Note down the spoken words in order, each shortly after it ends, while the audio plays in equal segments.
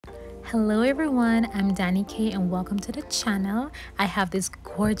Hello everyone, I'm Danny K and welcome to the channel. I have this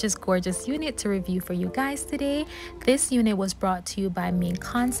gorgeous unit to review for you guys today. This unit was brought to you by Main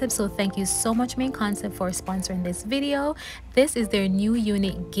Concept, so thank you so much Main Concept for sponsoring this video. This is their new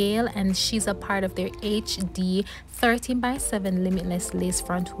unit Gale, and she's a part of their HD 13x7 limitless lace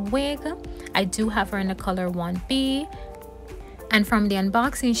front wig. I do have her in the color 1B. And from the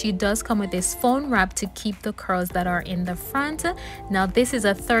unboxing, she does come with this foam wrap to keep the curls that are in the front. Now this is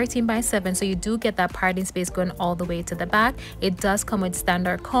a 13x7, so you do get that parting space going all the way to the back. It does come with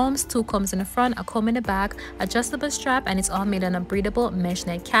standard combs, 2 combs in the front, a comb in the back, adjustable strap, and it's all made on a breathable mesh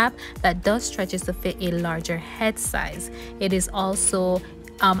net cap that does stretches to fit a larger head size. It is also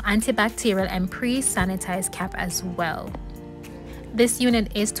antibacterial and pre-sanitized cap as well. This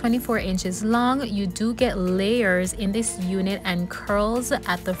unit is 24 inches long. You do get layers in this unit and curls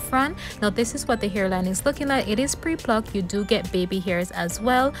at the front. Now this is what the hairline is looking like. It is pre-plucked. You do get baby hairs as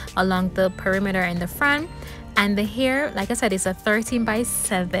well along the perimeter in the front. And the hair, like I said, is a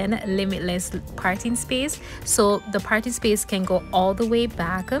 13x7 limitless parting space, so the parting space can go all the way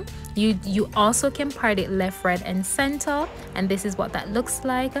back. You also can part it left, right, and center, and this is what that looks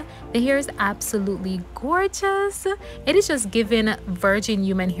like. The hair is absolutely gorgeous. It is just giving virgin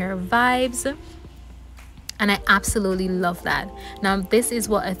human hair vibes, and I absolutely love that. Now this is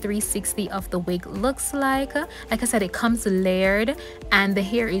what a 360 of the wig looks like. Like I said, it comes layered and the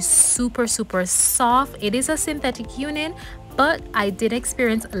hair is super soft. It is a synthetic unit, but I did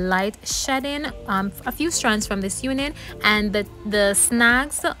experience light shedding, a few strands from this unit, and the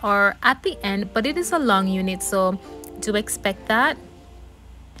snags are at the end, but it is a long unit, so do expect that.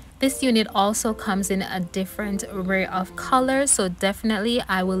 This unit also comes in a different array of colors, so definitely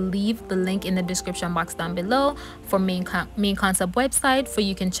I will leave the link in the description box down below for Main Concept website, for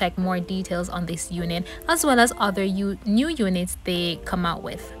you can check more details on this unit as well as other new units they come out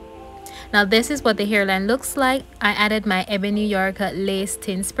with. Now this is what the hairline looks like. I added my Ebony New York lace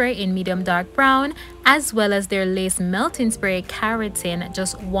tint spray in medium dark brown, as well as their lace melting spray keratin,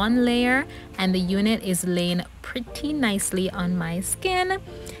 just 1 layer, and the unit is laying pretty nicely on my skin.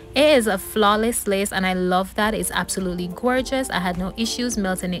 It is a flawless lace and I love that. It's absolutely gorgeous. I had no issues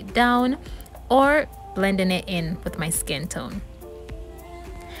melting it down or blending it in with my skin tone.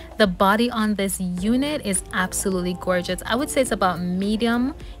 The body on this unit is absolutely gorgeous. I would say it's about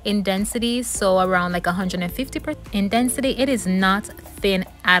medium in density, so around like 150% in density. It is not thin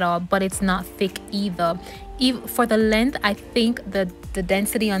at all, but it's not thick either. For the length, I think the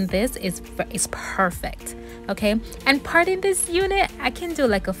density on this is perfect. Okay, and parting this unit, I can do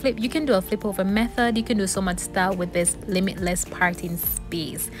like a flip. You can do a flip over method. You can do so much style with this limitless parting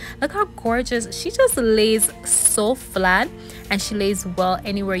space. Look how gorgeous. She just lays so flat and she lays well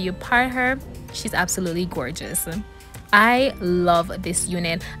anywhere you part her. She's absolutely gorgeous. I love this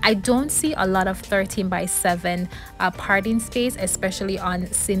unit. I don't see a lot of 13x7 parting space, especially on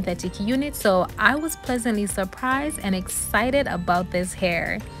synthetic units, so I was pleasantly surprised and excited about this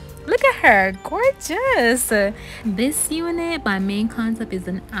hair. Look at her, gorgeous. This unit by Main Concept is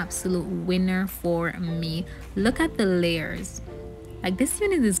an absolute winner for me. Look at the layers. Like, this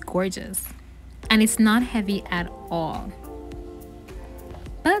unit is gorgeous and it's not heavy at all.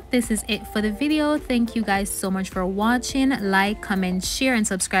 But this is it for the video. Thank you guys so much for watching. Like, comment, share, and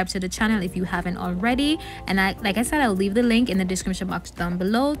subscribe to the channel if you haven't already. And like I said, I'll leave the link in the description box down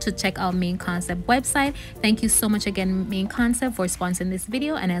below to check out Main Concept website. Thank you so much again, Main Concept, for sponsoring this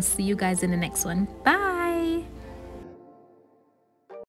video, and I'll see you guys in the next one. Bye.